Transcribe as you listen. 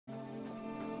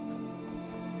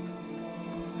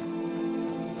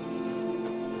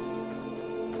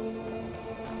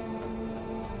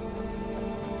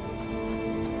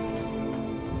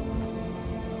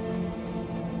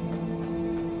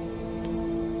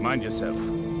Mind yourself.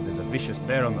 There's a vicious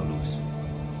bear on the loose.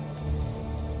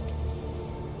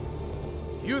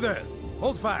 You there!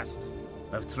 Hold fast!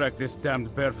 I've tracked this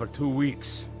damned bear for 2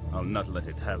 weeks. I'll not let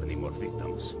it have any more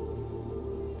victims.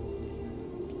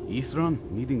 Ithran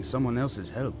needing someone else's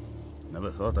help.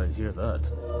 Never thought I'd hear that.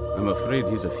 I'm afraid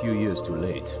he's a few years too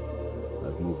late.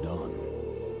 I've moved on.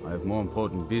 I have more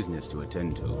important business to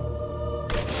attend to.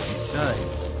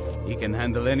 Besides, he can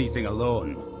handle anything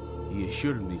alone. He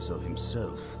assured me so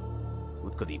himself.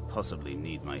 What could he possibly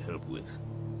need my help with?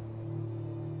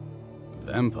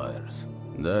 Vampires?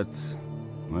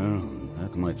 Well,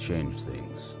 that might change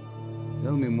things.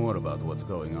 Tell me more about what's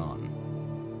going on.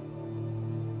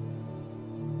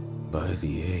 By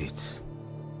the 8th.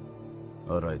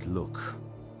 Alright, look.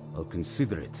 I'll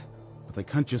consider it. But I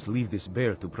can't just leave this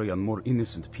bear to prey on more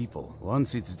innocent people.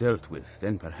 Once it's dealt with,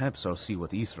 then perhaps I'll see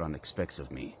what Ithran expects of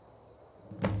me.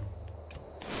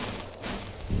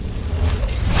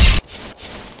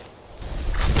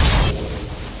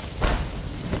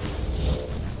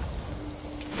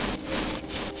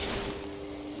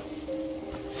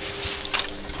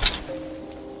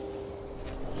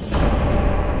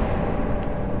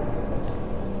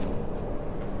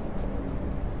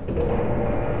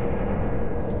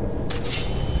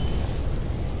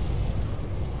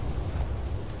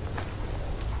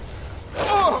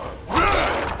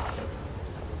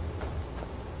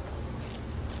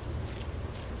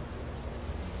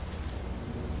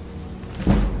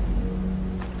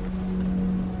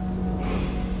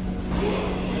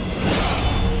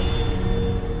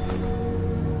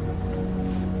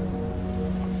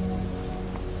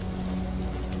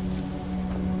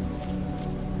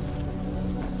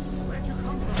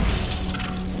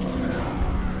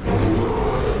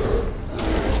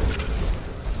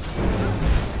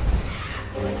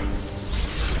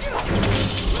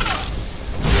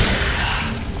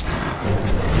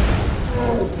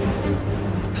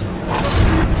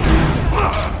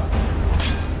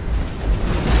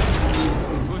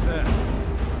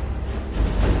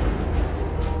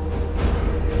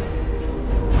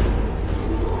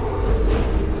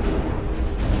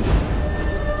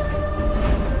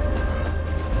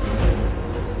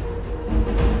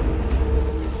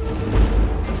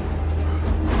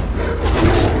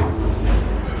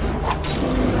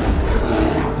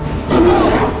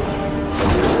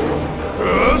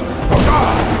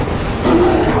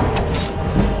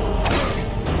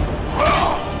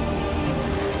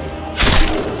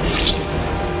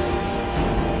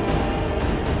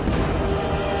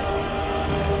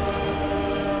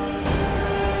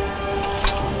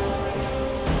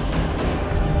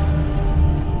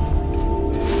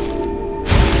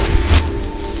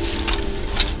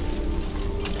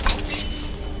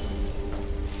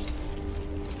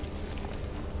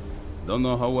 Don't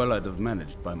know how well I'd have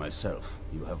managed by myself.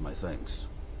 You have my thanks.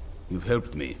 You've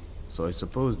helped me, so I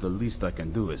suppose the least I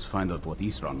can do is find out what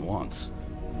Ithran wants.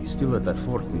 He's still at that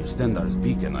fort near Stendar's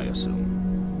beacon, I assume.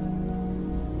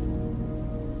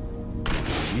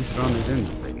 Ithran is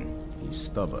anything. He's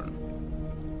stubborn.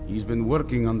 He's been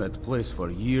working on that place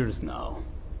for years now.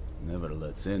 Never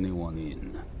lets anyone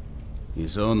in.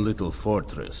 His own little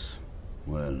fortress.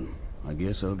 Well, I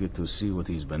guess I'll get to see what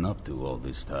he's been up to all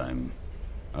this time.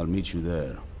 I'll meet you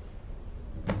there.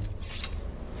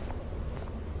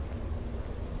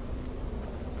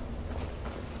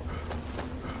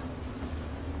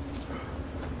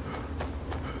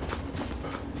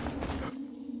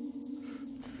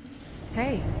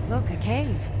 Hey, look, a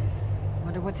cave.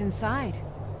 Wonder what's inside.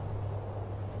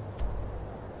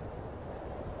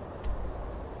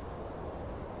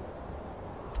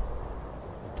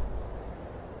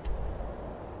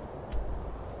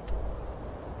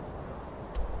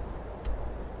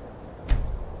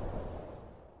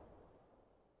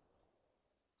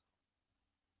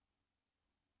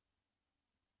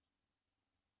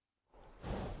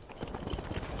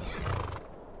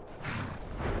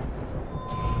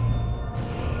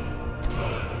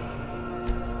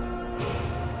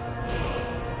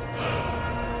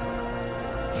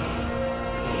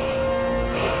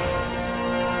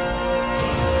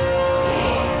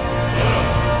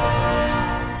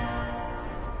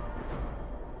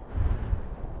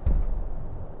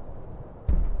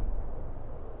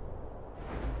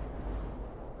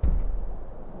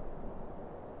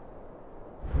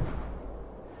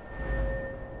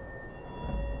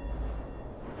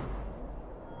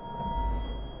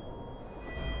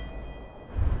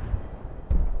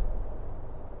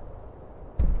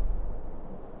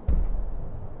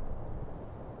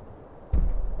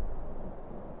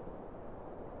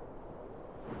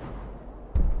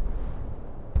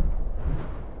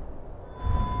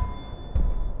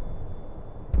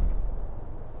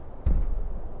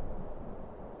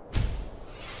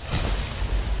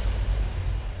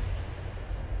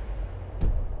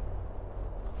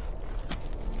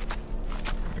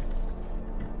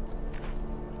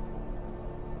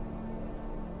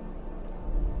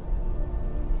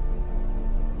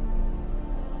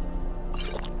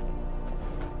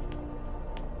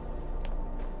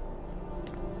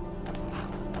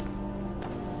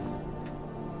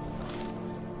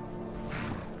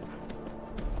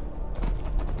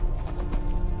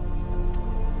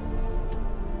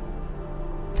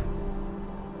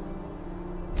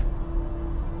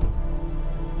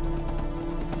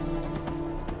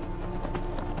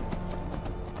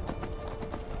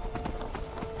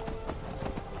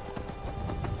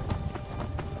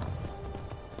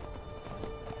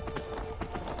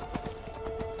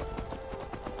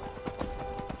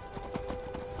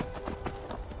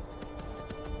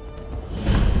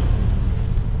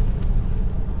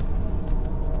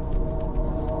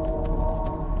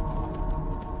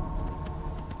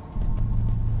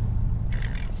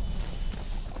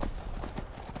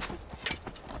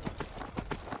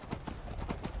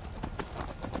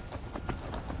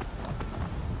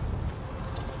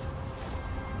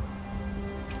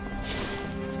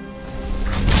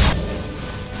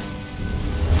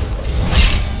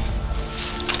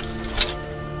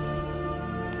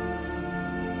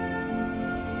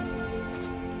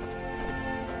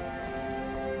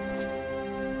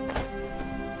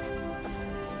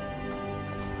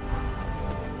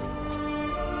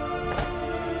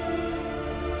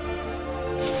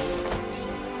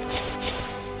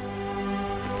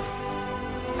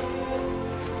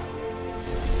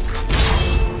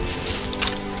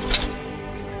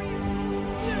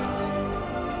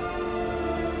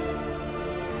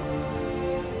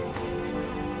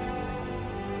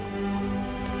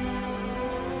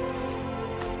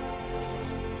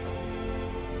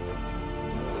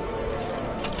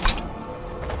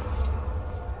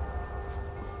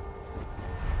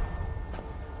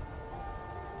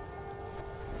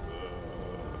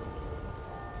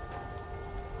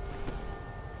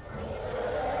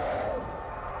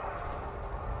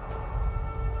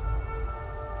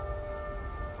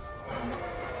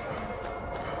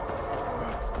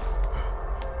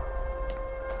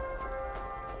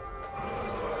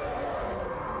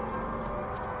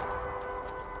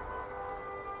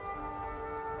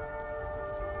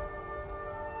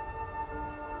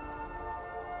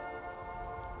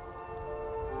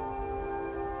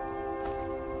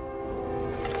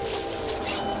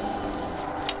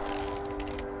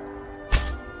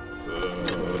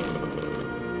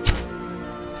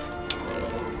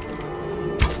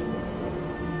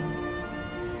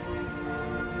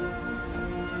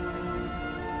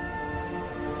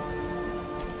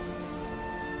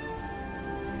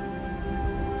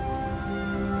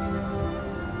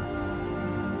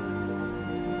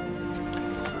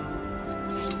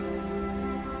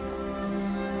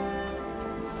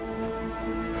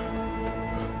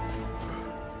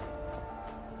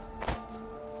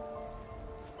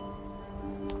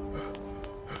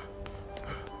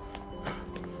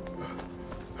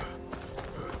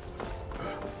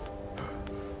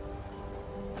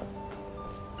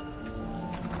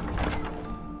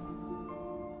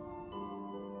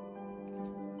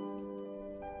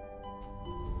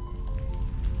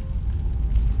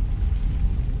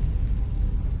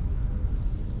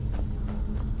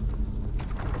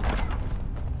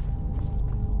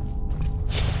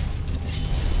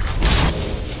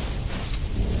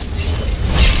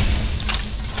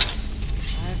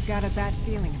 got a bad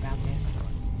feeling about this.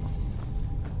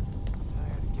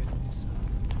 Tired of getting this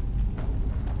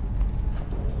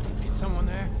up. Is someone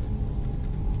there?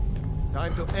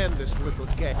 Time to end this little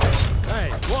game. Hey,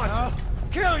 what? I'll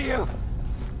kill you!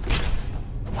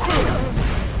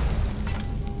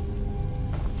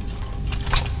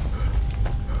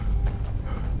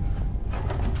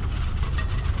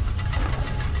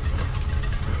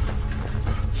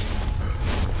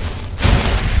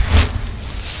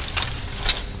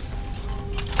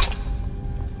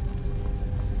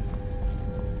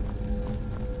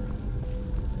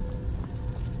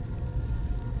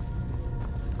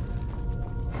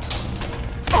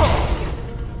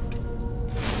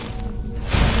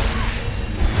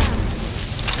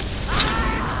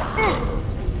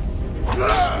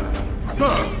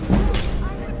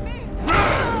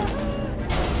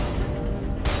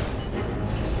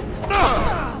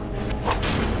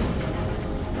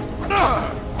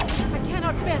 I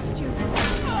cannot best you.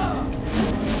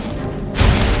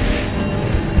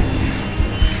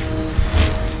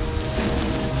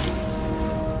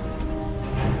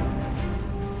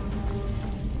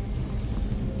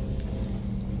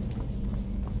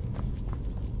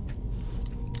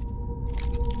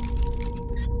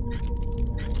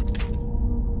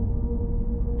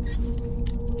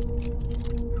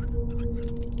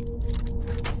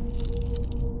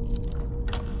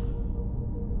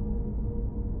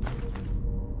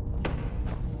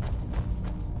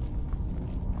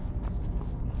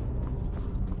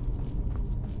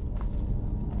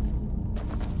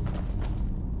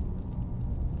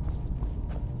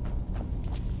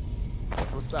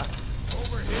 What was that?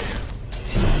 Over here!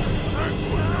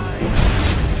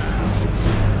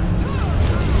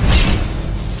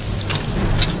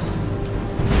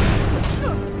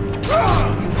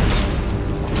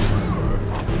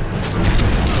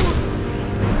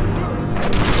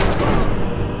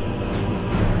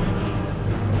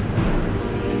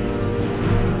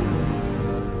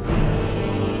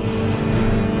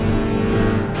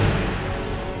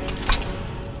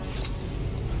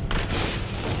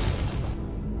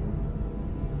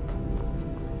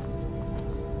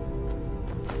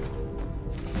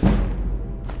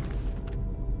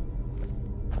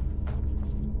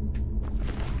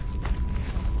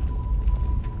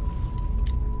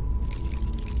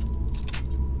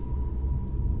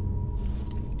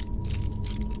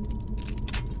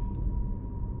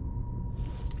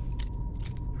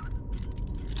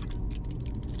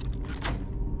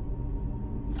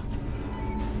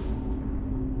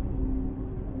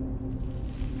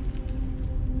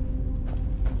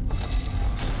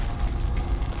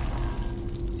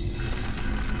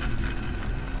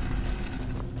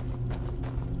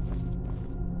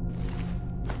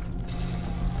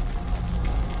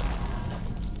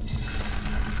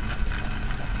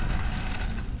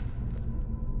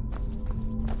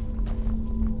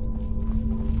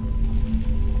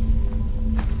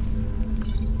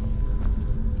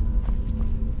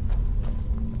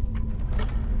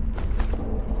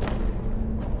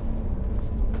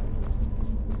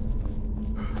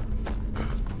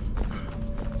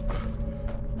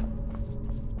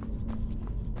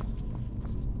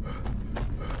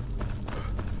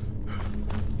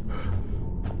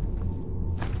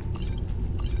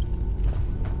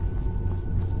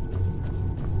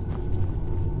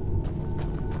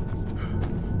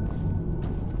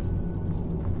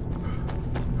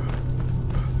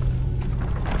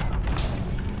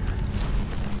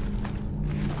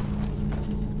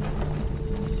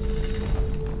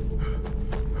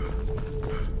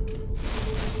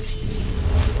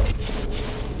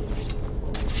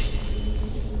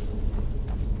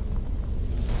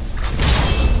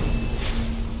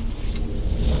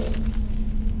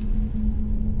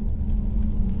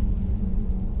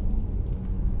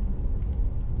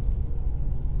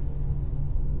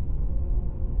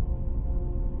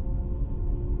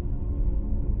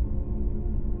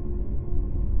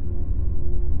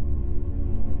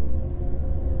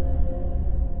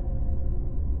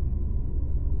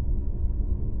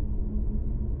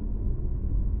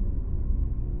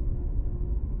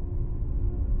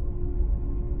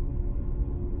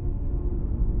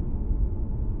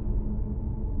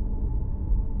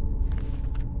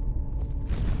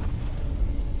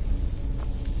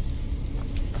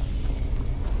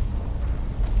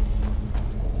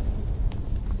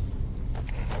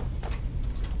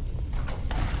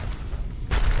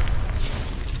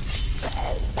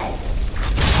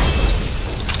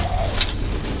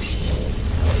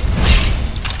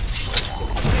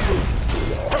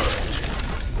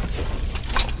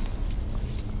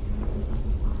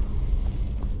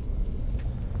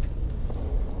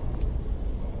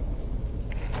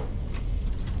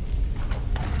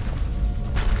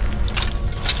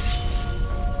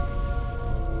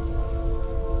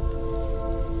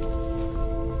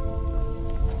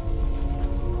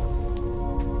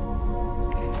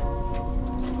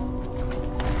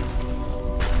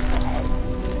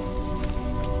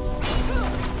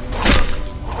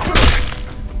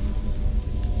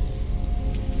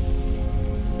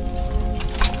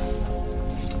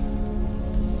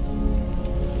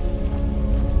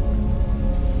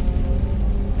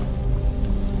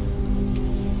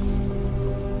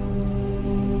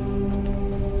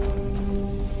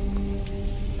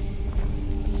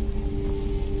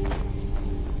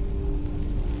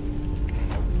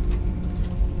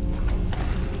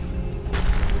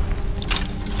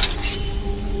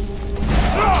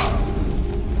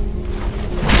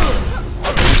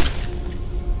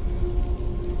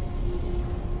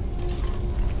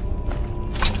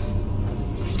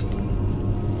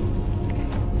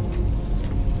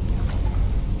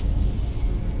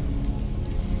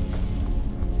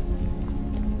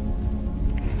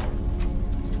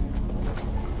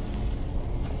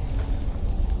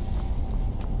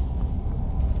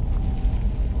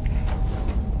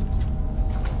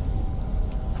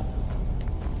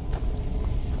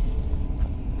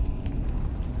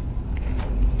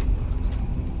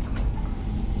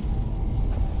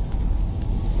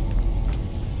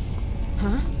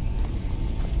 Huh?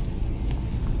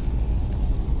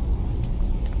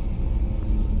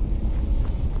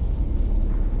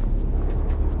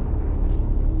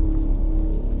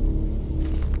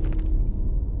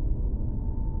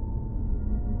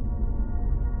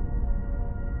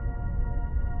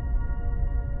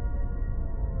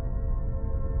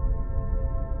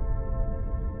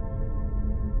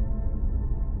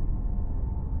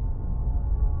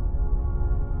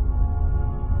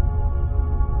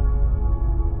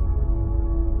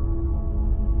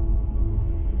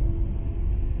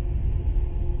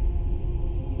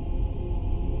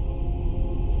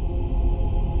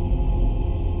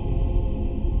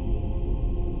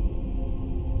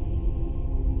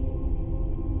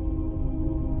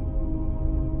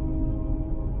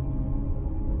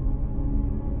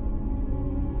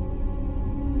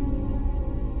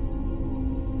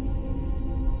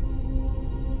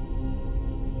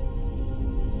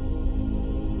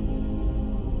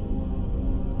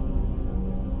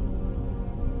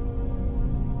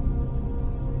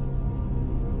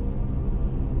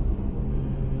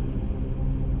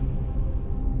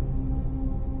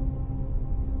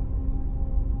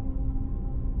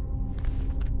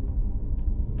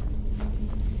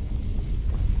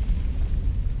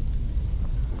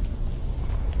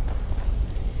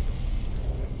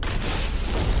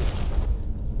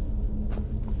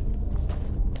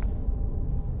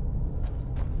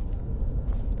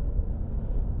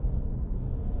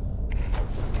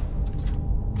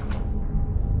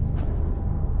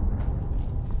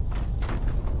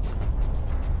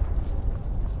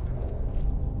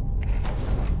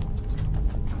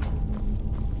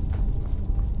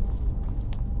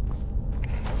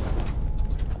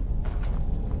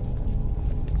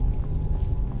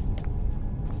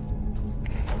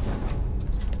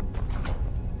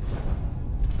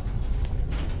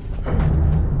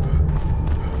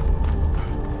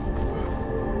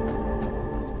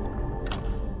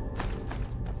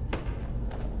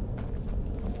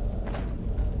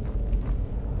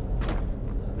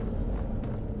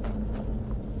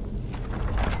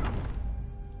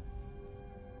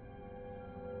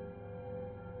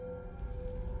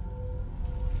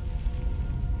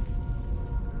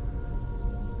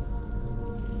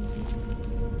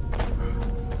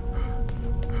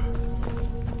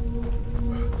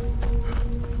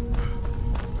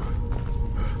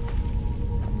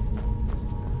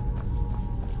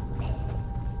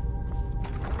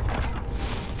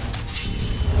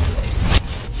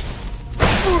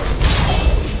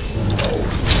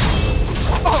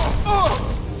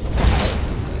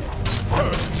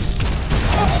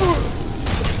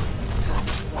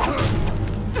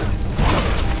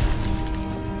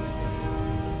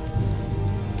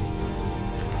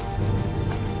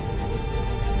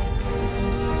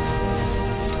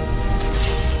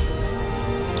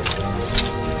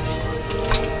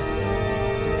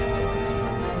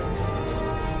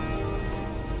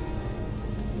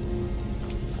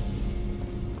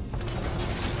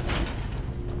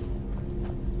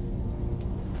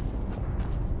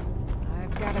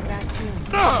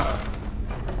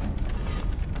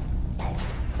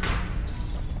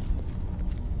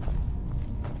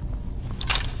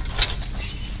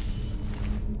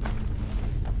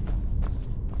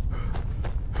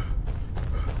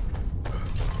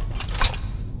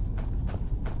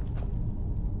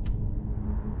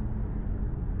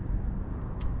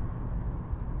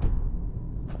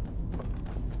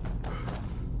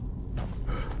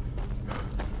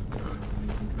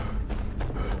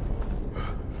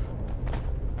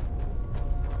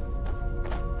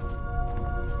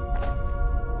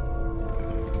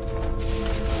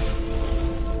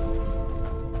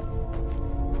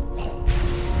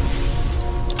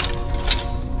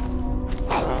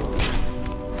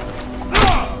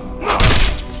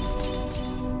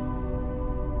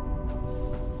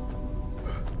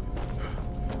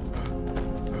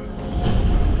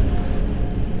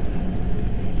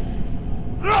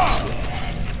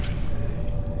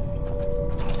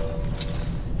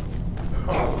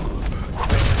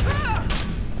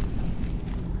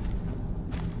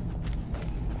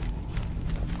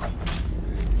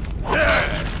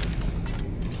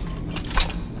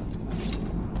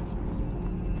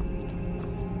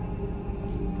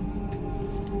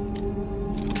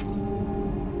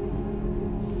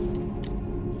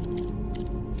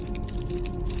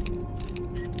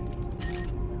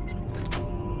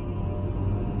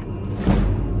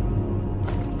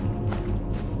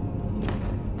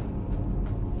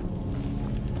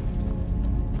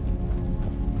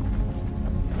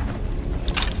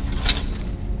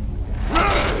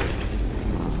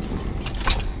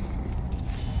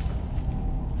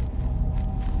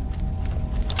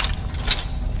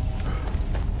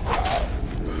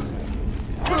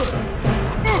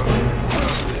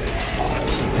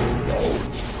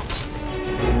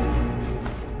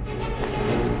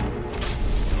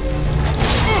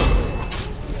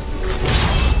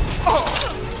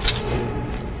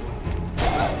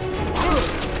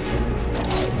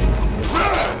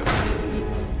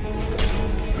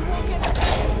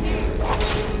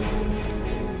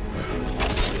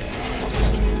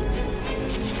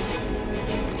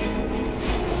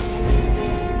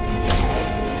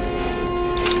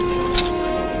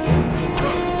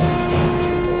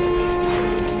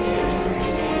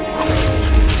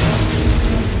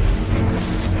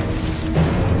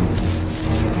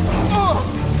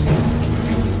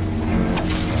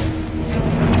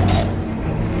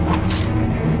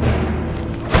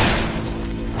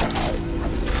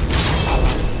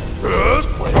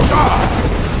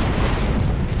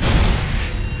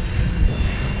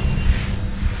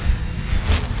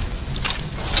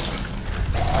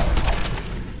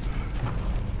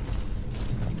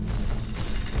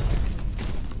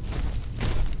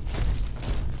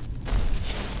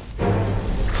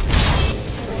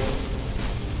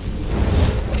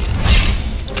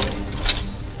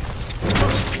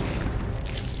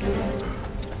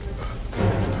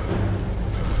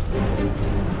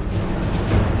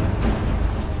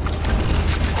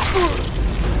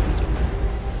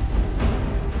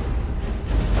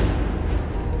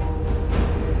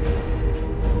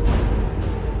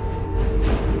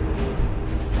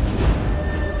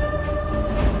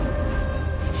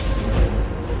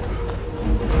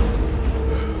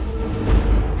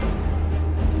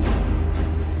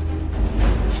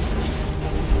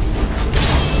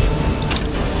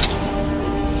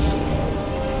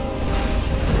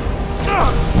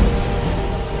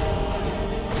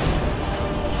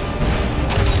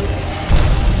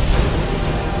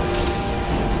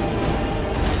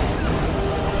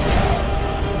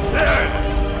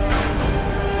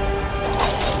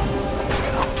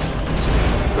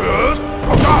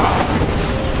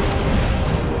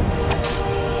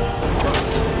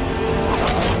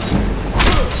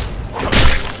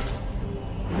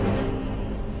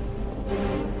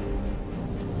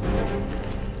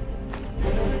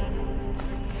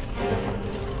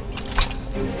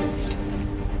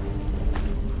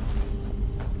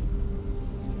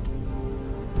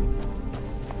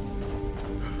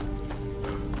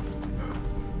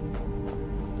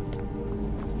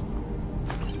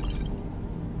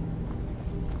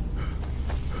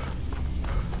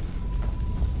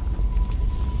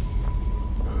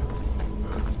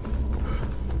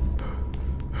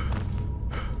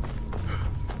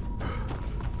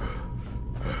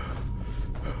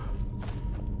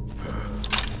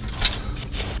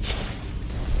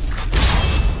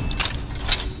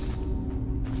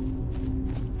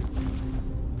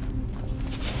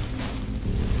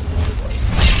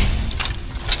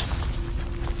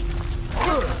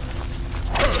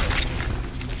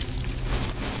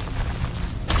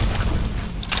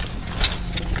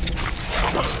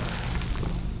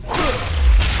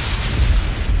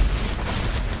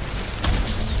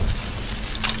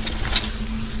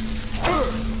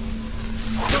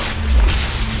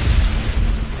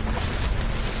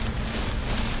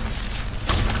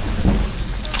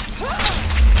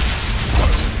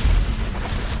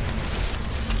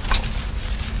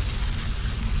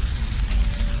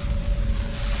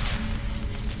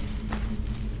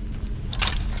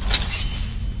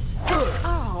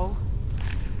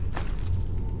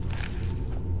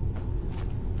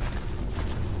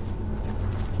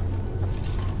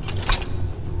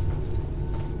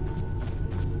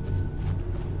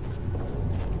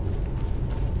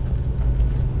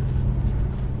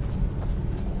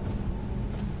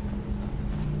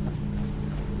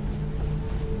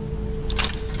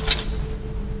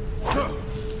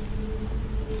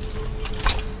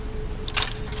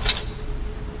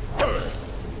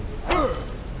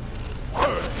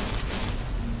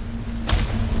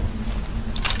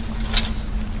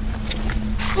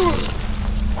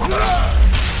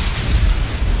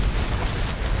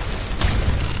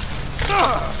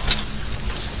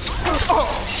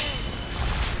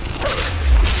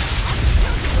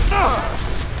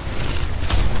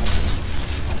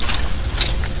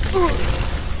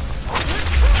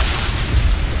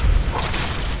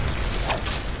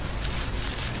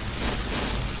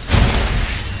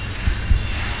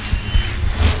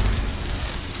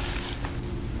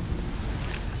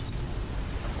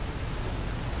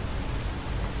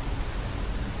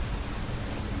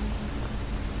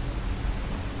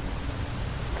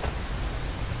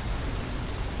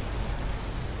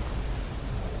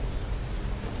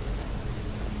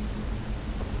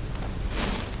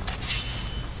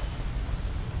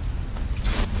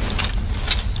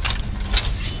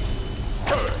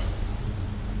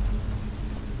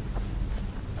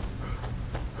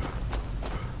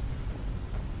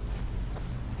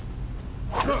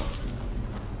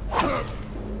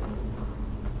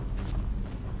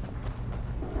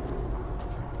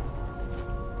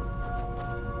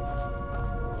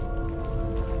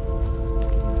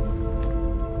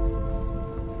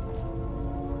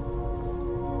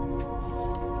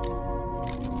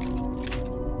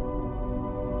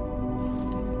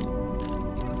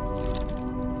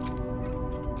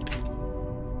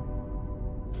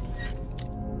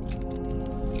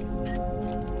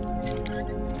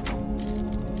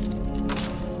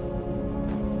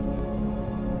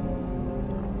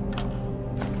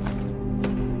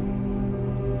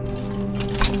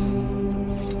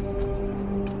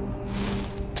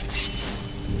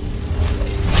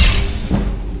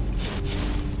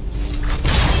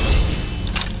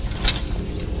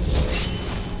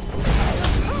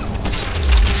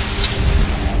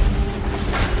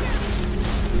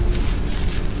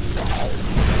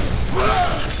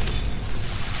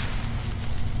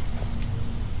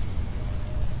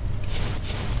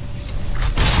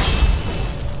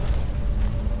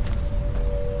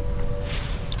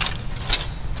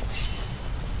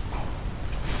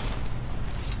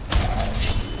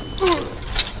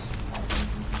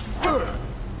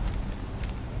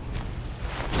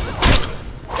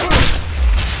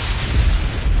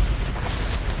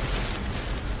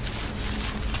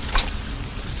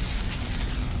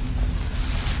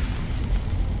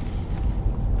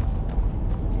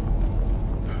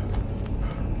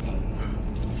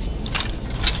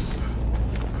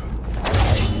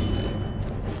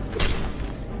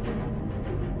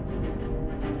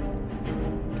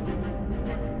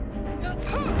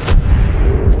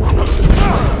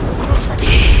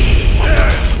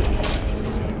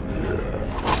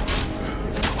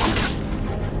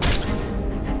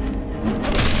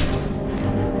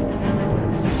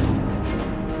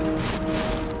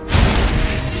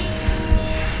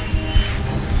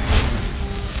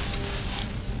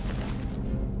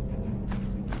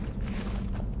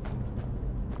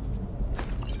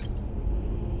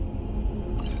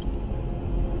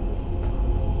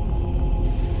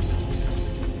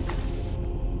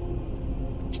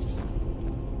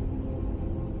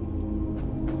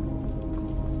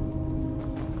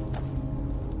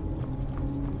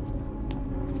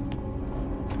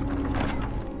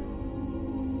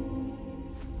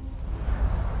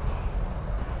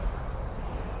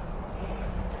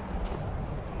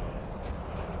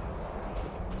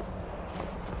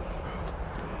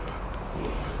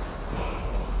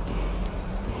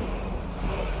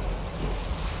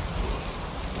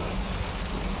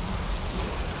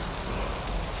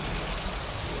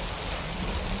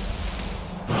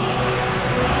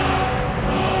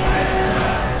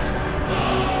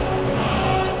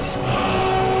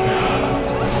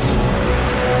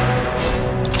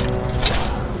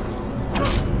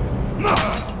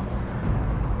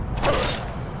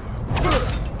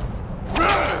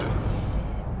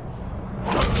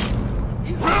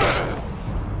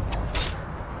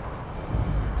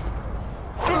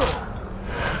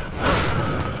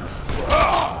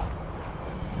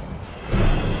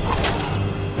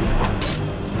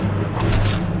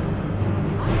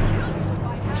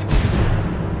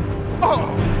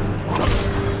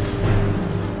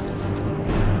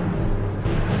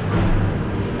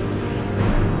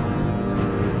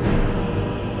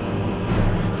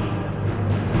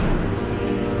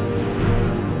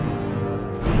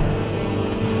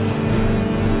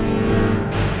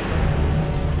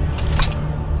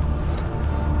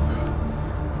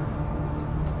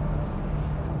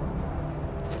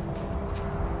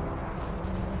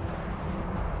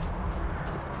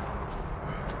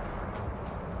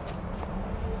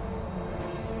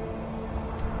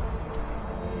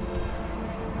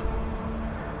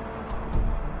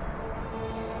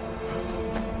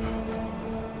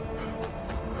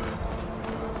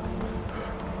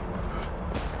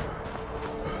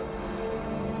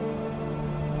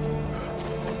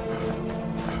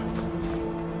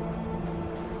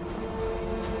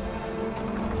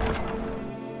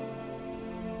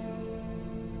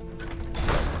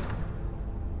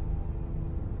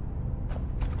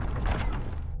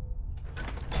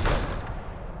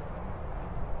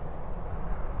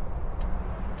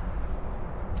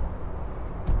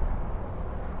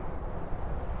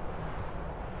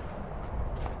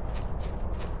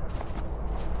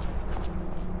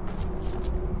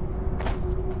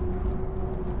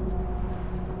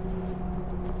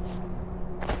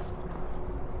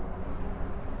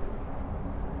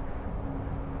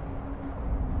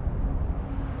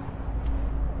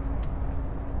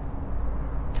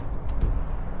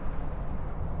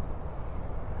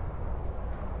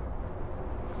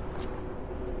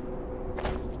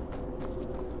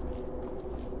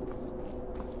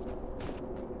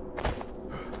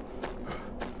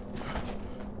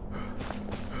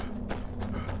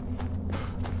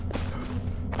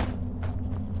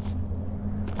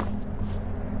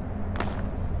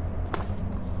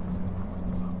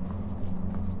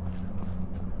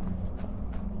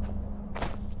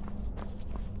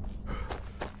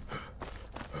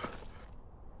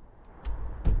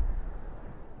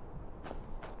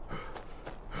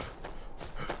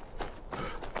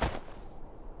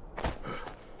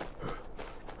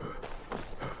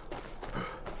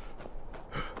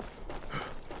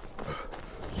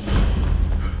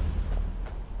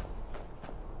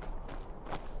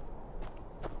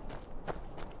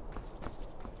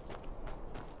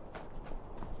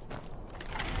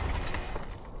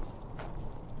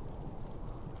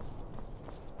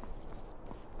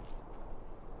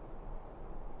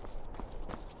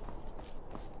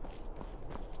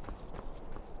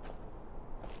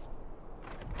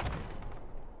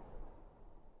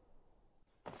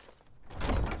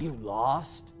 You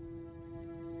lost?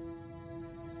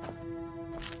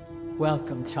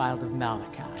 Welcome, child of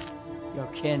Malakath. Your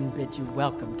kin bids you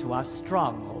welcome to our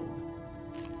stronghold.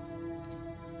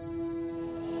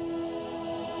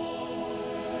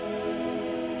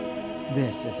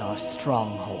 This is our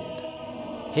stronghold.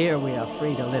 Here we are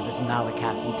free to live as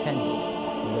Malakath intended,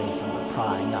 away from the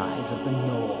prying eyes of the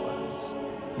Nords.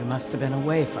 You must have been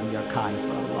away from your kind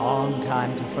for a long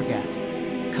time to forget.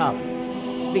 Come,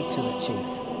 speak to the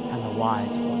chief and the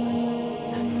wise woman,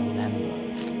 and remember.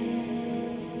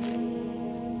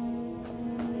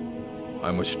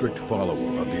 I'm a strict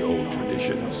follower of the old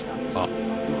traditions. Ah,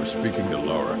 you are speaking to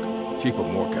Lorik, chief of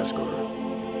Morkasgur.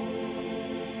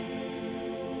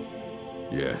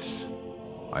 Yes,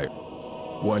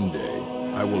 one day,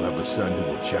 I will have a son who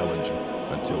will challenge me.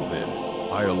 Until then,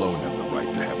 I alone have the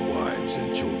right to have wives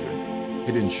and children.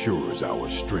 It ensures our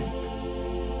strength.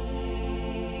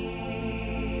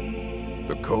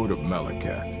 The Code of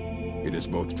Malakath. It is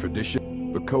both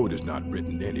tradition. The code is not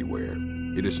written anywhere.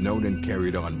 It is known and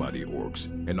carried on by the orcs,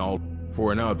 and all.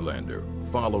 For an outlander,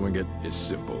 following it is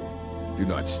simple. Do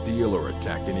not steal or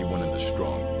attack anyone in the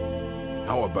strong.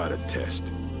 How about a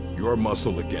test? Your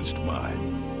muscle against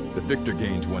mine. The victor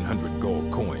gains 100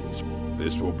 gold coins.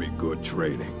 This will be good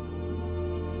training.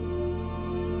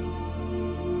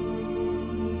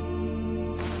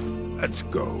 Let's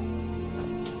go.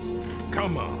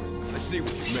 Come on, let's see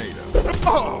what you're made of.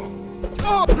 Oh!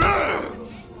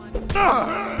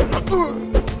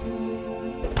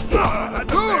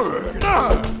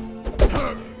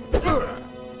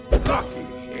 Lucky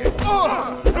hit.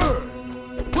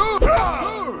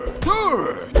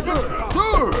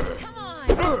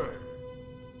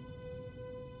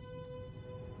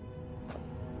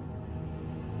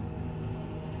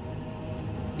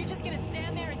 You're just gonna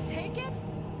stand there and take it?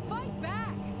 Fight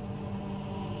back!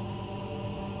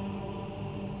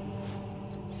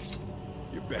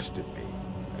 You bested me,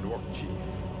 an orc chief.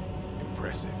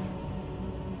 Impressive.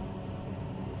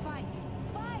 Fight!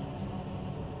 Fight!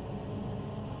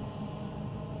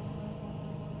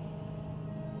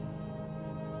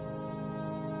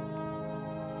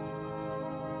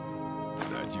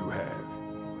 That you have.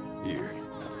 Here.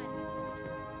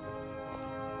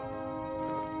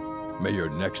 May your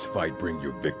next fight bring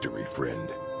you victory, friend.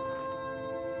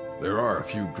 There are a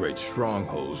few great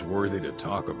strongholds worthy to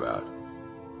talk about.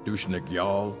 Dushnik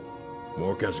Yal,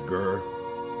 Morkasgur,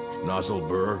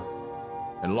 Nozzlebur,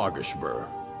 and Lagashbur.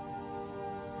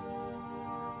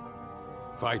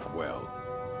 Fight well.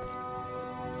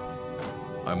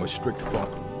 I'm a strict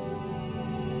follower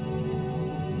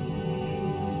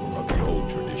of the old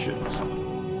traditions.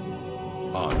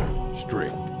 Honor,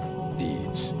 strength,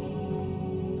 deeds.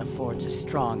 The Forge is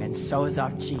strong, and so is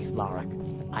our chief, Lorik.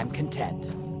 I'm content.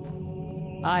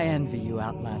 I envy you,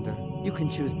 Outlander. You can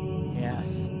choose.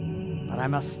 Yes, but I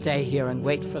must stay here and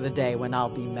wait for the day when I'll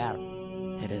be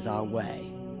married. It is our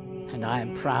way, and I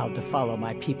am proud to follow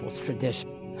my people's tradition.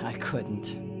 I couldn't.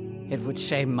 It would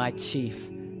shame my chief,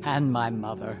 and my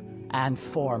mother, and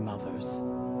foremothers.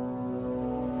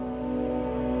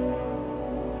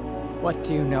 What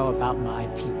do you know about my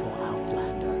people,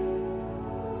 Outlander?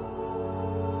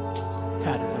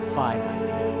 That is a fine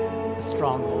idea. The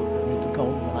stronghold would need the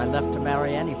gold when I left to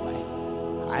marry anyway.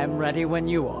 I am ready when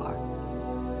you are.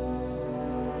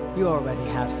 You already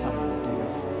have someone to do your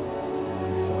thing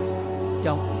for you.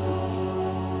 Don't need me.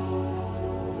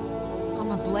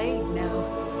 I'm a blade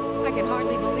now. I can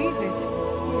hardly believe it.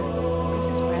 Here, this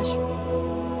is fresh.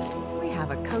 We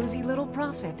have a cozy little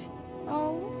prophet.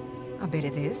 Oh, a bit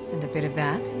of this and a bit of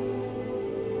that.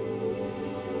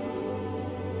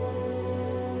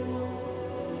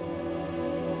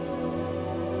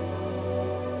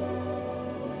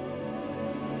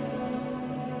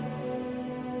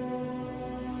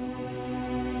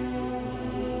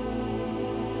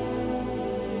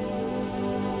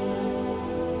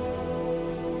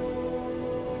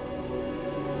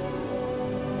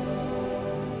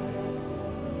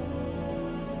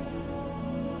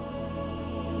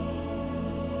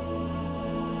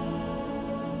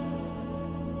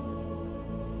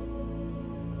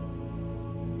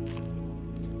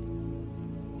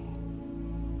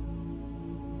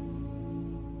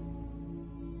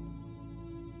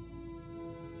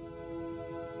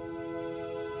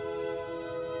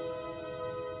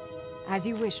 As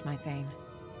you wish, my Thane.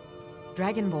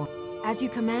 Dragonborn, as you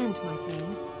command, my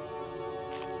Thane.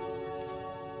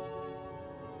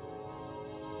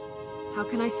 How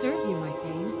can I serve you, my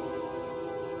Thane?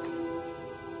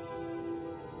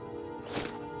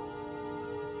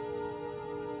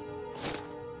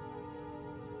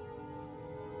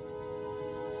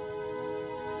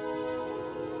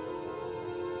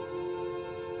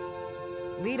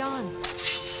 Lead on.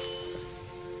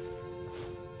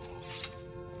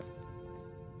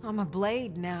 I'm a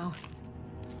blade now.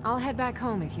 I'll head back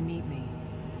home if you need me.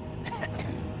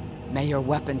 May your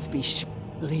weapons be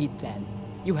Lead then.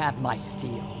 You have my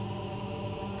steel.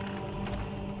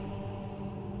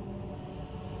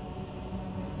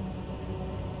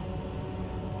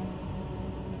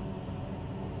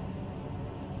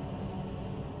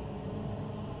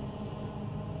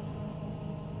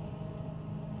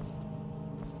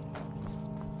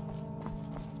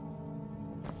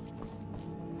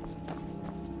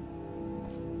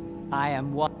 I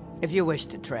am what? If you wish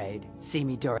to trade, see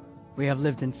me during. We have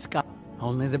lived in Skyrim.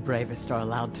 Only the bravest are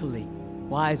allowed to lead.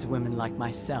 Wise women like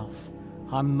myself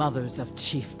are mothers of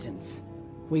chieftains.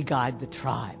 We guide the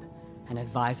tribe and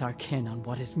advise our kin on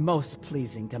what is most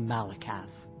pleasing to Malakath.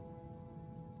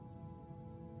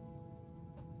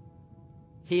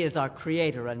 He is our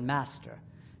creator and master,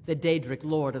 the Daedric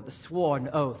Lord of the Sworn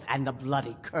Oath and the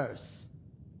Bloody Curse.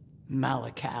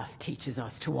 Malakath teaches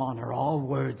us to honor all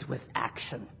words with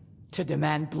action, to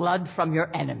demand blood from your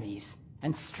enemies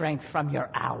and strength from your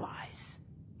allies.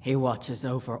 He watches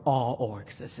over all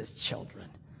orcs as his children,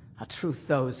 a truth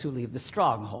those who leave the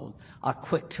stronghold are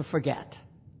quick to forget.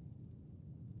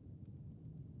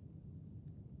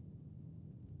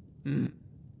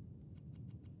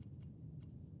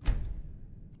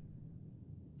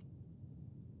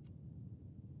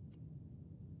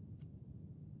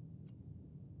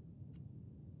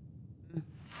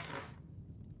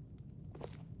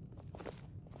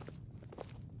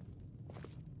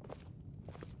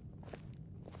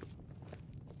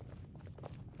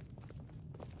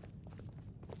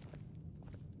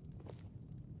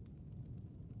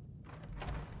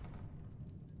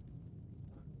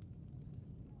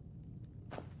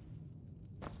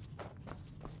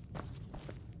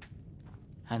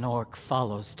 An orc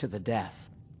follows to the death.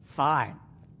 Fine.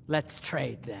 Let's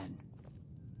trade then.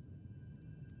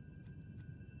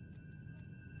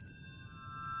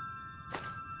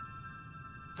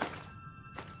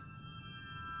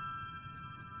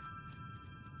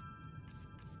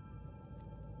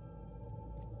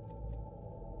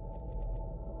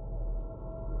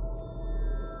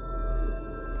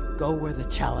 Go where the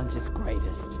challenge is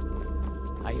greatest.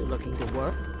 Are you looking to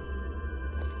work?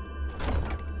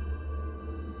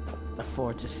 The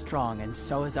forge is strong, and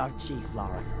so is our chief,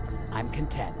 Lara. I'm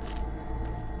content.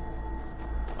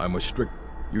 I'm a strict...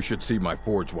 You should see my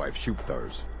forge wife,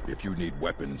 Shuftar's, if you need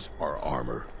weapons or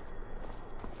armor.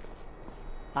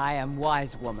 I am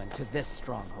wise woman to this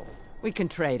stronghold. We can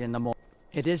trade in the morning.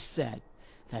 It is said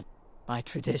that, by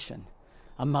tradition,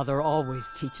 a mother always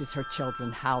teaches her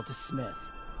children how to smith.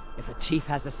 If a chief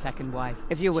has a second wife,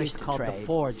 if you wish to trade, the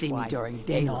forge see me during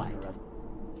daylight.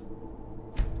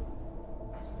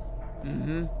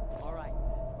 All right.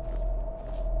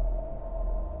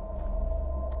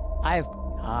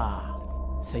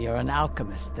 So you're an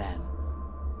alchemist then.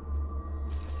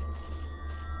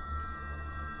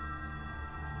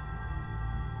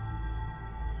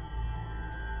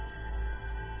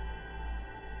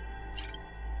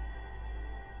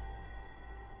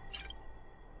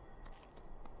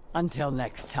 Until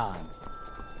next time.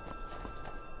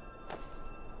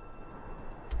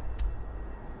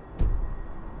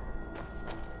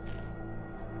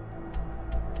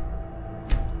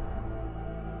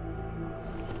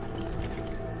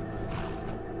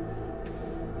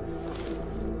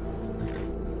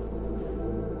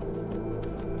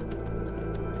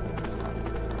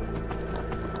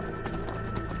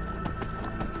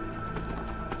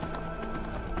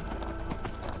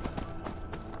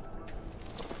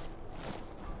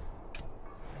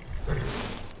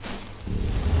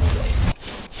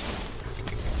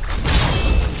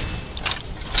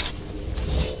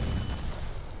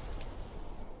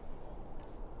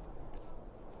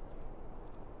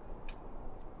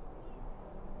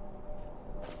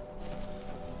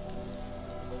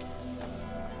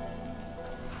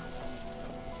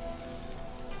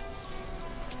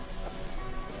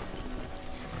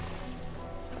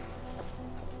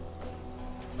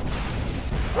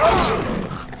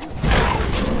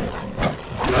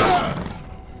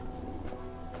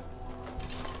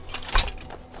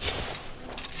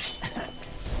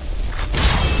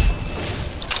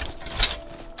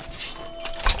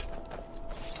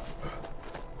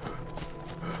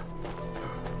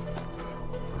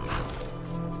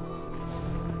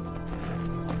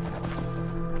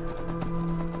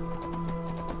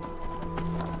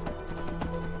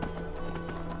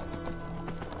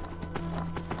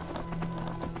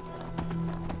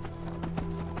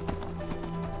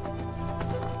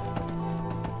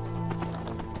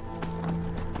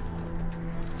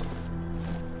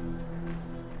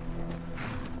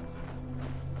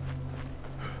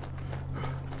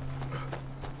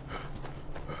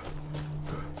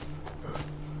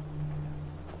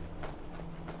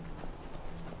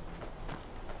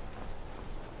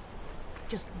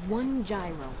 Just one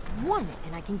gyro. One,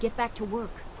 and I can get back to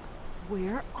work.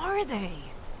 Where are they?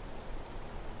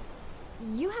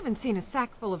 You haven't seen a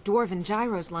sack full of dwarven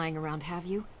gyros lying around, have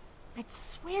you? I'd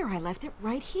swear I left it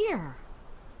right here.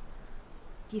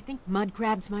 Do you think mud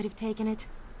crabs might have taken it?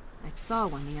 I saw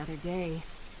one the other day.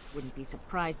 Wouldn't be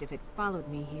surprised if it followed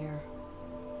me here.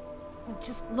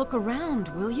 Just look around,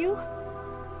 will you?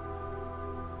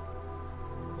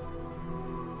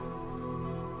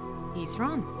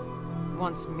 Isran?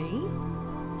 Wants me?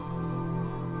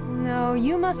 No,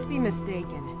 you must be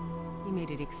mistaken. He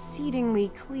made it exceedingly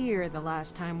clear the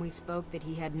last time we spoke that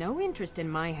he had no interest in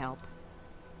my help.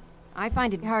 I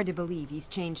find it hard to believe he's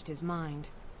changed his mind.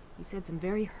 He said some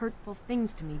very hurtful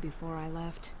things to me before I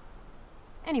left.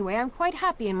 Anyway, I'm quite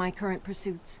happy in my current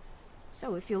pursuits.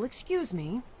 So if you'll excuse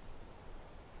me...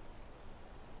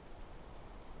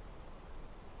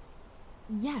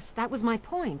 Yes, that was my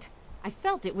point. I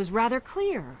felt it was rather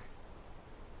clear.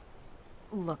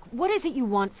 Look, what is it you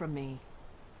want from me?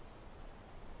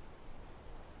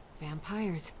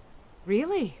 Vampires.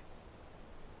 Really?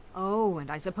 Oh,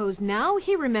 and I suppose now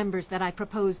he remembers that I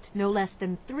proposed no less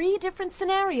than 3 different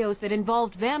scenarios that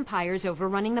involved vampires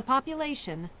overrunning the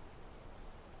population.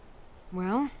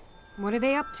 Well, what are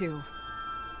they up to?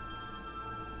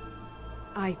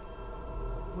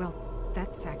 Well,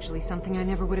 that's actually something I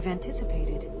never would have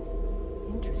anticipated.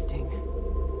 Interesting.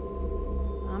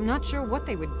 I'm not sure what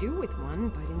they would do with one,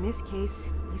 but in this case,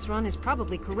 Isran is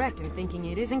probably correct in thinking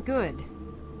it isn't good.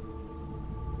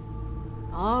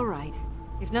 All right.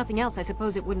 If nothing else, I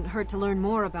suppose it wouldn't hurt to learn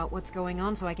more about what's going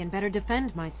on so I can better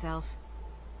defend myself.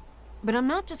 But I'm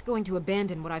not just going to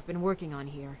abandon what I've been working on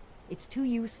here. It's too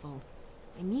useful.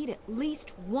 I need at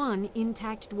least 1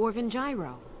 intact dwarven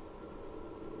gyro.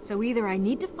 So either I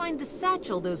need to find the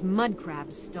satchel those mud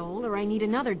crabs stole, or I need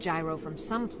another gyro from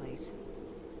someplace.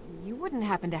 You wouldn't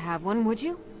happen to have one, would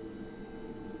you?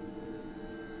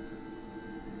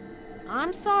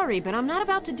 I'm sorry, but I'm not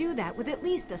about to do that with at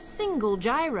least a single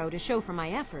gyro to show for my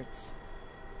efforts.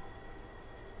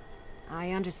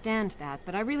 I understand that,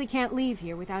 but I really can't leave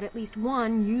here without at least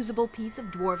 1 usable piece of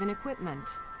dwarven equipment.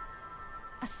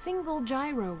 A single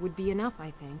gyro would be enough,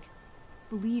 I think.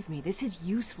 Believe me, this is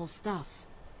useful stuff.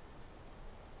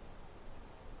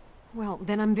 Well,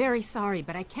 then I'm very sorry,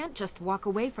 but I can't just walk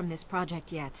away from this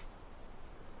project yet.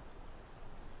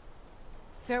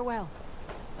 Farewell.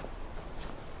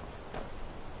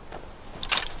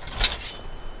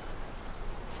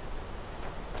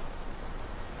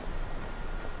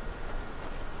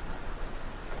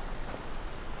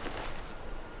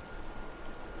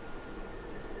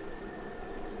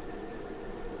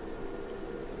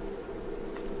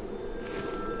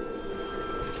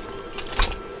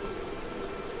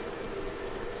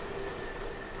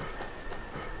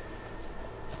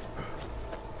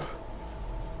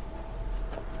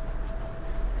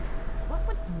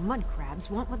 Mud crabs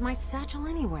want with my satchel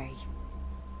anyway.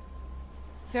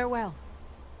 Farewell.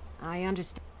 I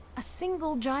understand. A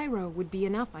single gyro would be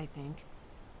enough, I think.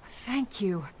 Thank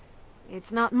you.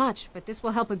 It's not much, but this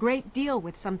will help a great deal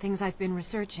with some things I've been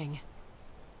researching.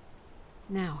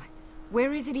 Now,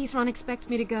 where is it Isran expects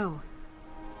me to go?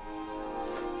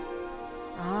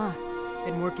 Ah,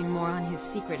 been working more on his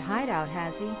secret hideout,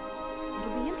 has he?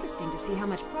 It'll be interesting to see how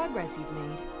much progress he's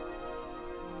made.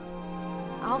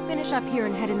 I'll finish up here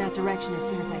and head in that direction as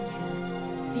soon as I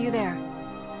can. See you there.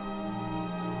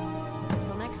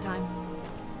 Until next time.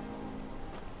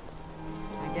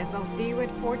 I guess I'll see you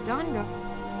at Fort Dawnguard.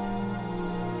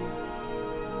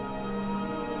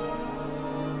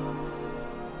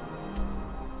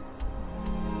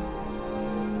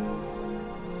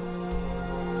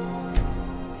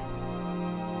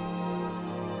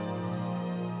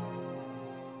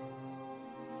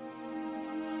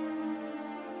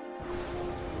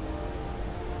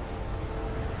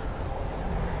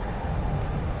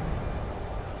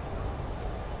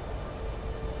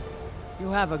 You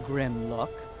have a grim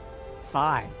look.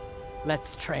 Fine.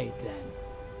 Let's trade then.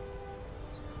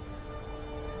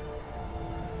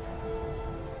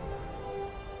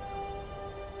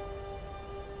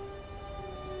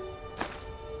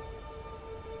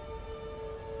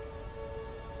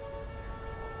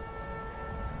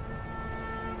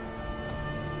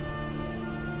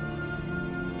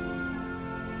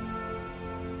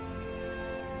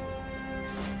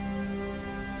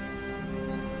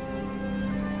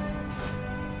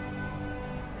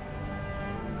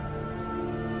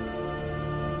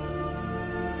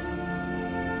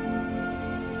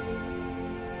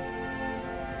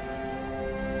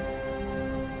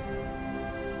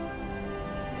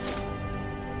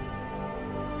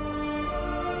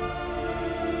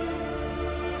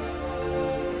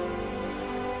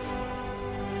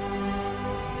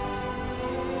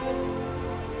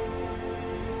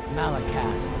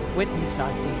 Malakath, witness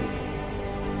our deeds.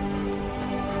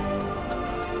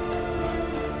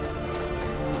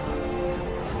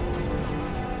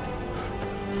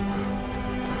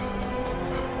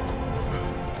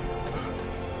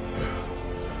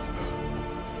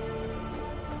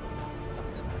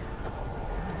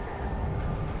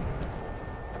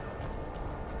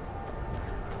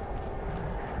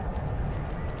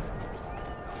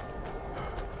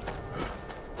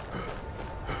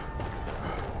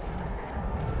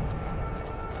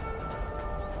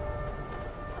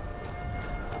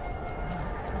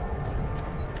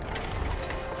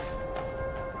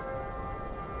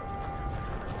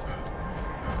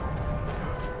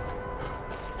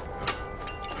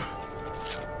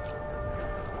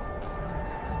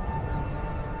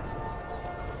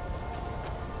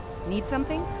 Need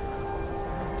something?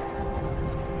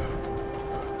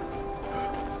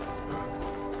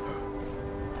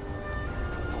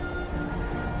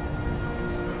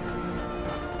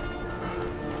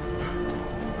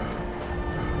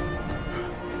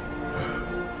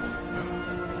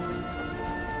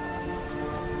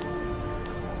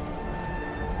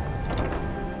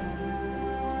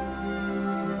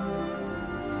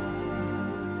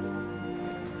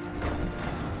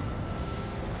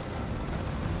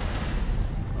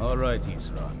 All right,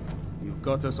 Isra. You've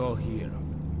got us all here.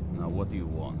 Now what do you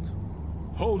want?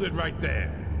 Hold it right there.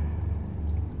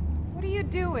 What are you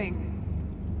doing?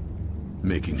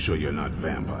 Making sure you're not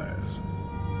vampires.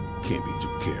 Can't be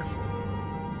too careful.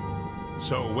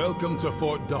 So, welcome to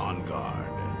Fort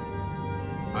Dawnguard.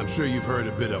 I'm sure you've heard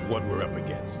a bit of what we're up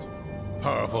against.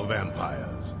 Powerful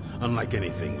vampires, unlike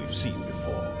anything we've seen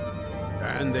before.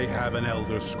 And they have an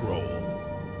Elder Scroll.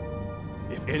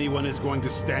 If anyone is going to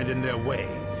stand in their way,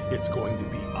 it's going to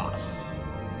be us.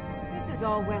 This is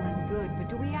all well and good, but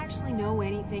do we actually know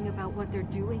anything about what they're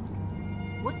doing?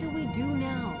 What do we do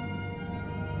now?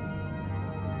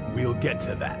 We'll get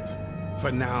to that.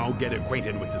 For now, get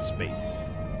acquainted with the space.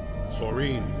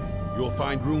 Soreen, you'll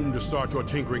find room to start your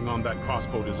tinkering on that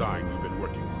crossbow design you've been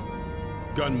working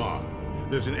on. Gunmar,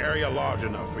 there's an area large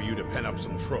enough for you to pen up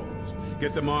some trolls.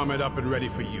 Get them armored up and ready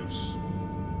for use.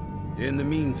 In the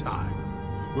meantime,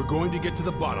 we're going to get to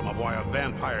the bottom of why a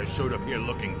vampire showed up here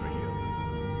looking for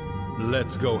you.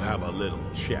 Let's go have a little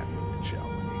chat with it, shall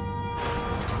we?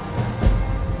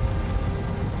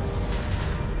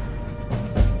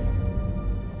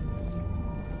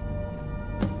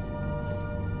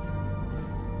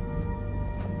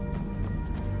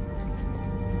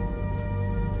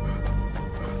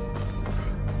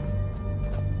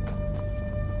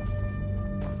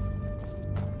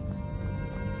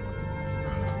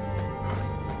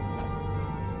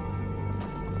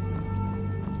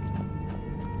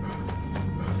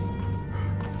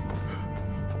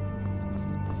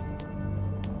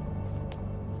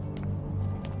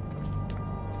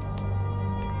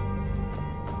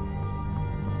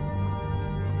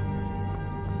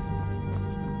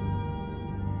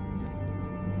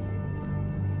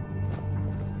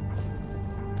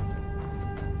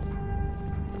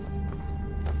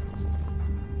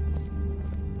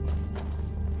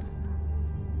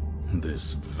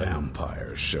 This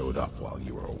vampire showed up while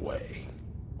you were away.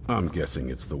 I'm guessing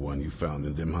it's the one you found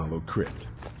in Dim Hollow Crypt.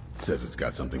 Says it's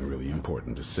got something really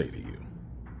important to say to you.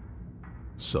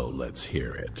 So let's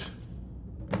hear it.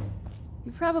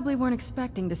 You probably weren't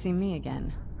expecting to see me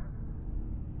again.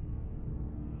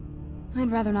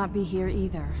 I'd rather not be here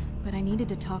either, but I needed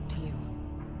to talk to you.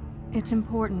 It's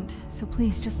important, so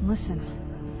please just listen,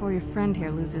 before your friend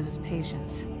here loses his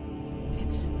patience.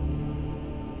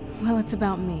 Well, it's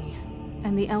about me,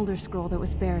 and the Elder Scroll that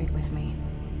was buried with me.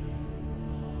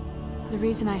 The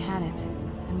reason I had it,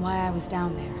 and why I was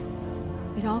down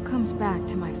there. It all comes back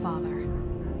to my father.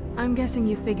 I'm guessing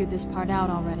you figured this part out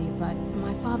already, but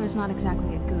my father's not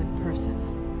exactly a good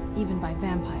person, even by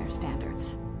vampire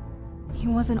standards. He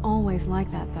wasn't always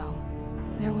like that, though.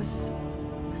 There was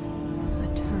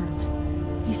a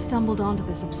turn. He stumbled onto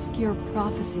this obscure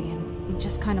prophecy and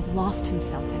just kind of lost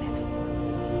himself in it.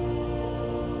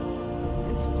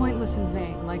 It's pointless and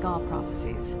vague, like all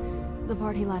prophecies. The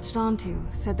part he latched onto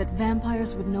said that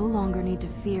vampires would no longer need to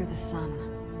fear the sun.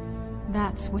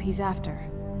 That's what he's after.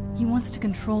 He wants to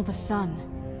control the sun.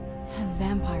 Have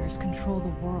vampires control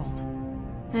the world.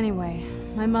 Anyway,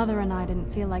 my mother and I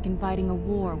didn't feel like inviting a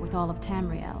war with all of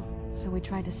Tamriel, so we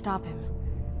tried to stop him.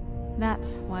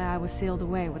 That's why I was sealed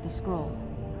away with the scroll.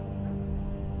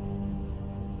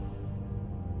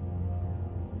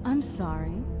 I'm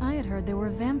sorry. I had heard there were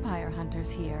vampire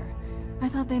hunters here. I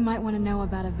thought they might want to know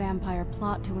about a vampire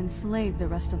plot to enslave the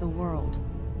rest of the world.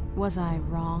 Was I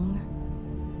wrong?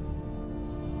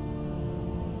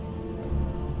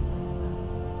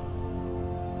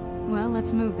 Well,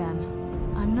 let's move then.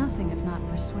 I'm nothing if not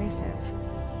persuasive.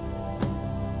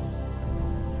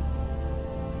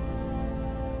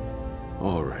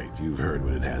 All right, you've heard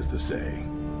what it has to say.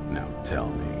 Now tell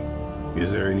me,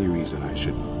 is there any reason I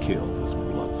shouldn't kill this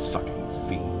blood-sucking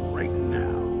fiend right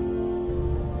now?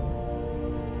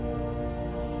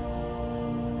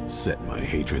 Set my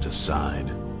hatred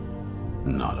aside?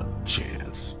 Not a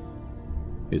chance.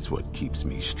 It's what keeps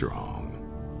me strong.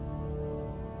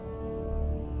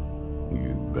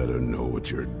 You better know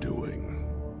what you're doing.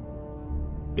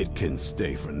 It can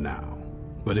stay for now,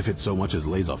 but if it so much as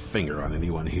lays a finger on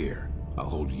anyone here, I'll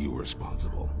hold you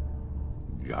responsible.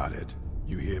 Got it?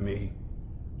 You hear me?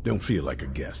 Don't feel like a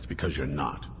guest, because you're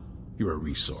not. You're a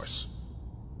resource.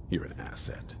 You're an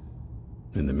asset.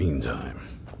 In the meantime,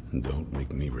 don't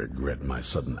make me regret my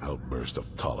sudden outburst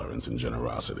of tolerance and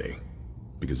generosity.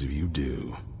 Because if you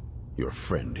do, your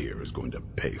friend here is going to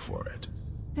pay for it.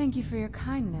 Thank you for your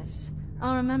kindness.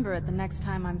 I'll remember it the next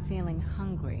time I'm feeling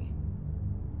hungry.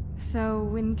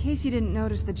 So, in case you didn't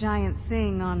notice the giant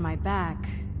thing on my back,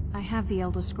 I have the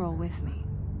Elder Scroll with me.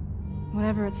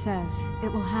 Whatever it says,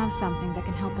 it will have something that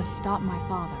can help us stop my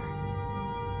father.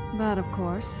 But of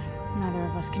course, neither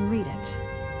of us can read it.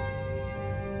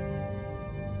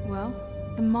 Well,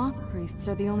 the Moth Priests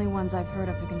are the only ones I've heard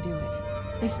of who can do it.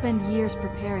 They spend years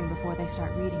preparing before they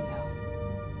start reading, though.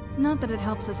 Not that it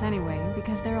helps us anyway,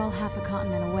 because they're all half a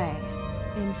continent away,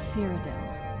 in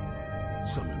Cyrodiil.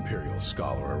 Some Imperial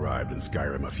scholar arrived in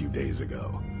Skyrim a few days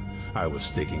ago. I was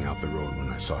staking out the road when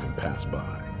I saw him pass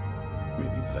by.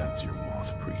 Maybe that's your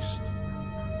Moth Priest.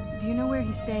 Do you know where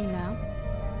he's staying now?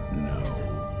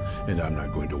 No, and I'm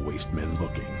not going to waste men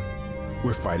looking.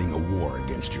 We're fighting a war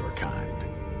against your kind,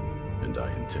 and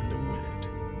I intend to win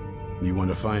it. You want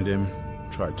to find him?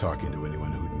 Try talking to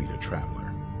anyone who'd meet a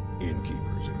traveler.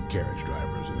 Innkeepers and carriage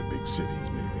drivers in the big cities,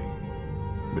 maybe.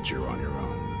 But you're on your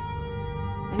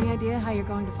own. Any idea how you're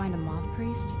going to find a Moth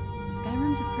Priest?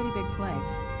 Skyrim's a pretty big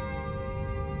place.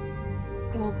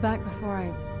 Well, back before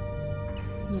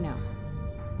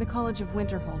the College of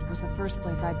Winterhold was the first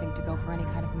place I'd think to go for any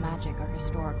kind of magic or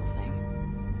historical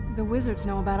thing. The wizards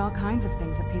know about all kinds of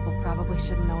things that people probably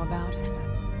shouldn't know about.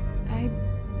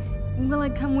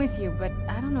 I'd come with you, but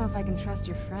I don't know if I can trust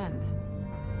your friend.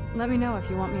 Let me know if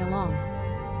you want me along.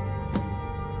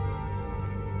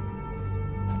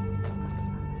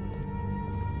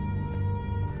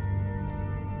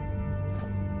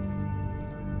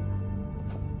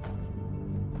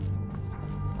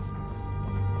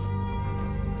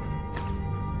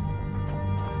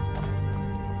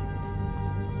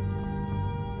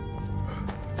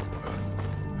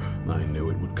 I knew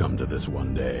it would come to this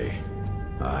one day.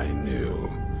 I knew,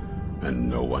 and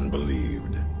no one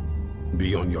believed.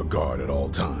 Be on your guard at all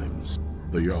times.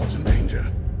 The Jarl's in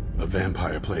danger. A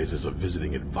vampire plays as a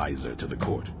visiting advisor to the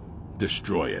court.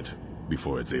 Destroy it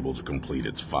before it's able to complete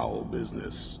its foul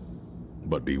business.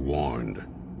 But be warned,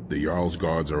 the Jarl's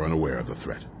guards are unaware of the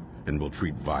threat, and will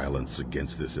treat violence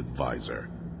against this advisor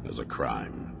as a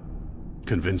crime.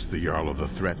 Convince the Jarl of the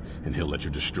threat, and he'll let you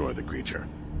destroy the creature.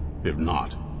 If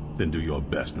not, then do your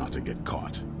best not to get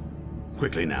caught.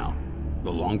 Quickly now.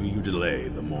 The longer you delay,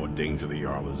 the more danger the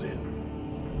Jarl is in.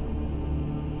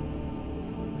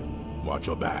 Watch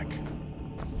your back.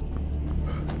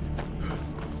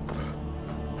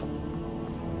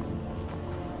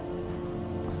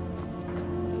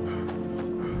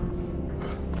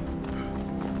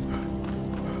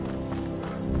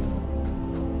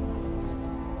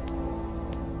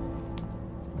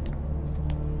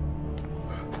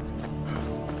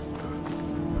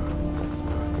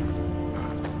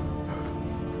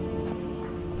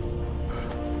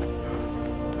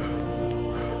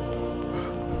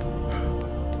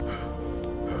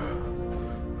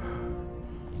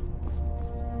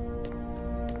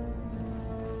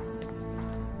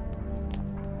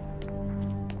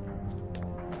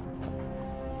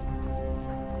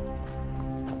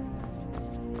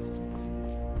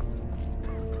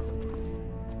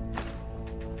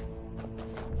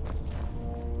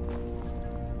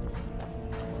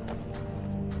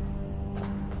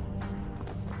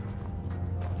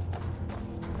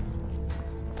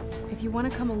 If you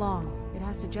want to come along, it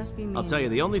has to just be me. I'll tell you,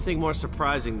 the only thing more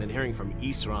surprising than hearing from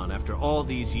Isran after all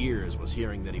these years was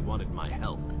hearing that he wanted my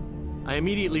help. I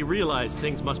immediately realized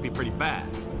things must be pretty bad.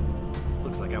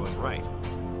 Looks like I was right.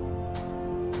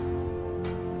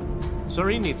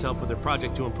 Soreen needs help with her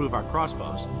project to improve our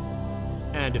crossbows.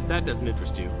 And if that doesn't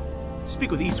interest you,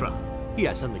 speak with Isran. He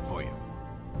has something for you.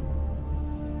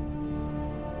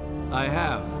 I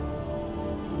have.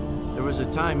 There was a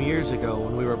time years ago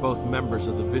when we were both members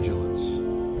of the Vigilance,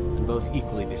 and both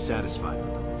equally dissatisfied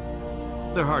with them.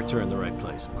 Their hearts are in the right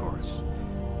place, of course.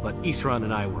 But Isran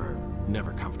and I were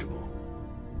never comfortable.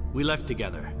 We left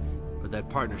together, but that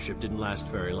partnership didn't last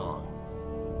very long.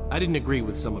 I didn't agree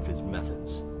with some of his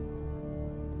methods.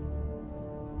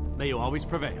 May you always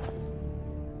prevail.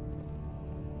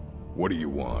 What do you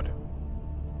want?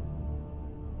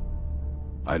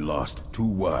 I lost 2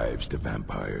 wives to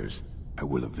vampires. I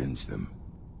will avenge them.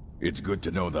 It's good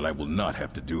to know that I will not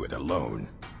have to do it alone.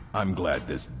 I'm glad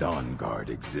this Dawnguard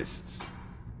exists.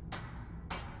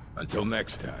 Until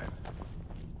next time.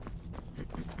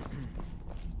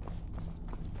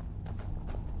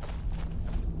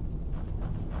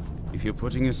 If you're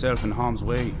putting yourself in harm's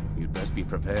way, you'd best be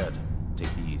prepared.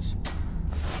 Take these.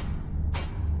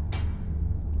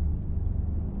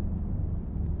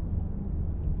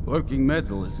 Working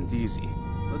metal isn't easy.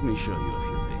 Let me show you a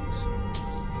few things.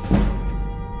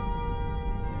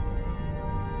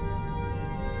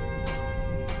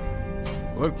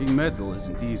 Working metal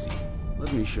isn't easy.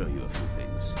 Let me show you a few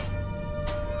things.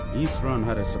 Isran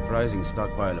had a surprising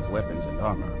stockpile of weapons and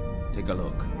armor. Take a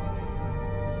look.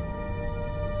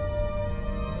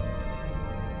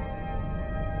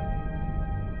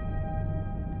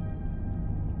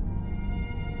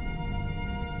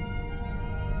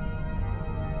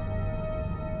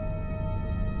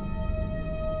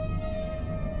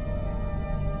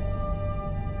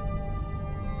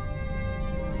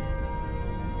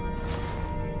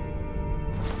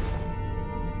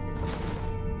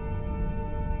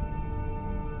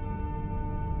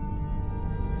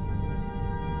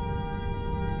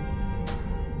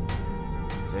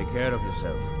 Take care of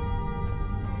yourself.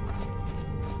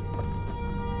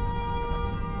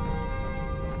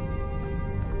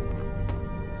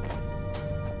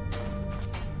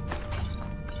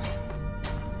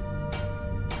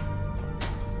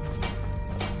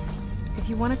 If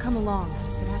you want to come along,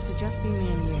 it has to just be me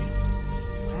and you.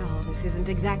 Well, this isn't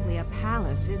exactly a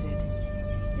palace, is it?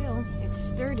 Still, it's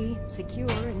sturdy, secure,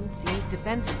 and seems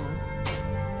defensible.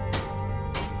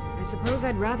 I suppose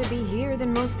I'd rather be here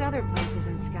than most other places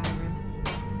in Skyrim.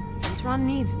 Isran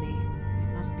needs me.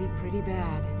 It must be pretty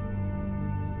bad.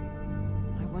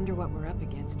 I wonder what we're up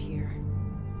against here.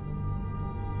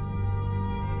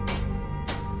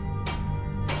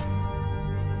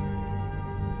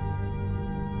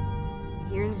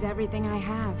 Here's everything I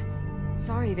have.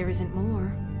 Sorry there isn't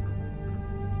more.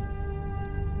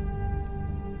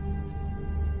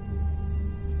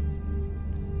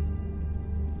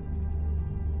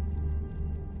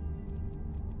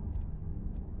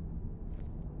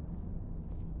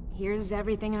 Here's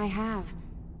everything I have.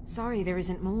 Sorry there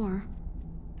isn't more.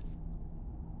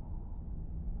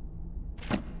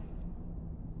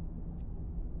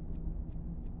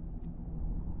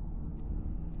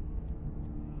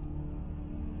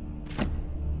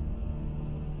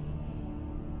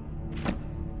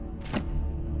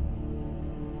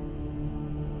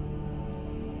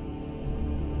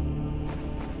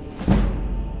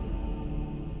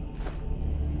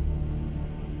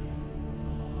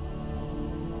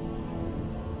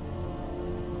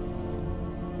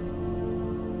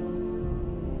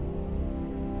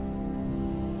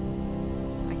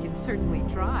 Certainly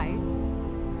try.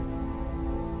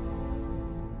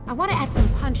 I want to add some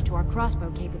punch to our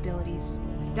crossbow capabilities.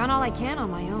 I've done all I can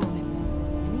on my own,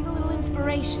 and I need a little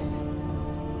inspiration.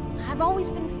 I've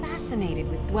always been fascinated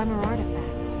with Dwemer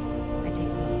artifacts. I take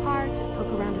them apart,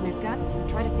 poke around in their guts, and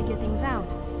try to figure things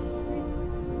out. With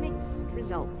mixed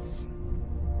results.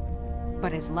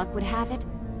 But as luck would have it,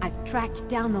 I've tracked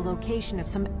down the location of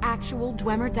some actual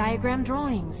Dwemer diagram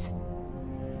drawings.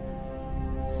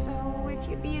 So, if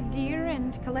you'd be a dear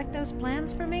and collect those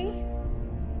plans for me?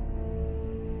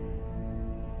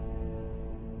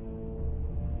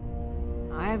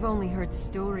 I've only heard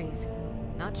stories.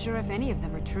 Not sure if any of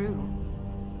them are true.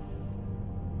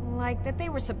 Like that they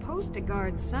were supposed to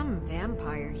guard some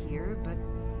vampire here, but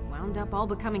wound up all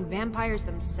becoming vampires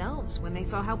themselves when they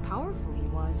saw how powerful he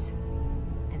was.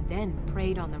 And then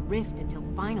preyed on the rift until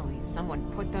finally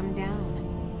someone put them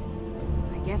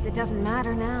down. I guess it doesn't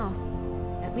matter now.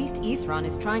 At least Isran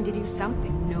is trying to do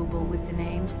something noble with the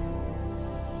name.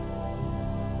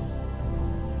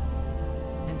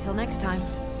 Until next time.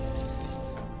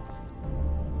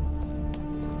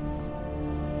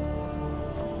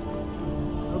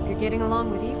 Hope you're getting along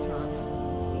with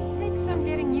Isran. It takes some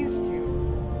getting used to.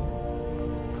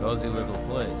 Cozy little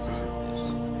place, isn't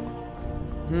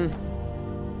this?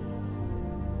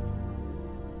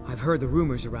 I've heard the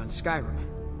rumors around Skyrim.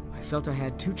 I felt I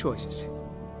had 2 choices.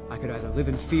 I could either live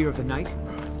in fear of the night,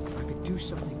 or I could do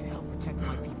something to help protect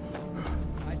my people.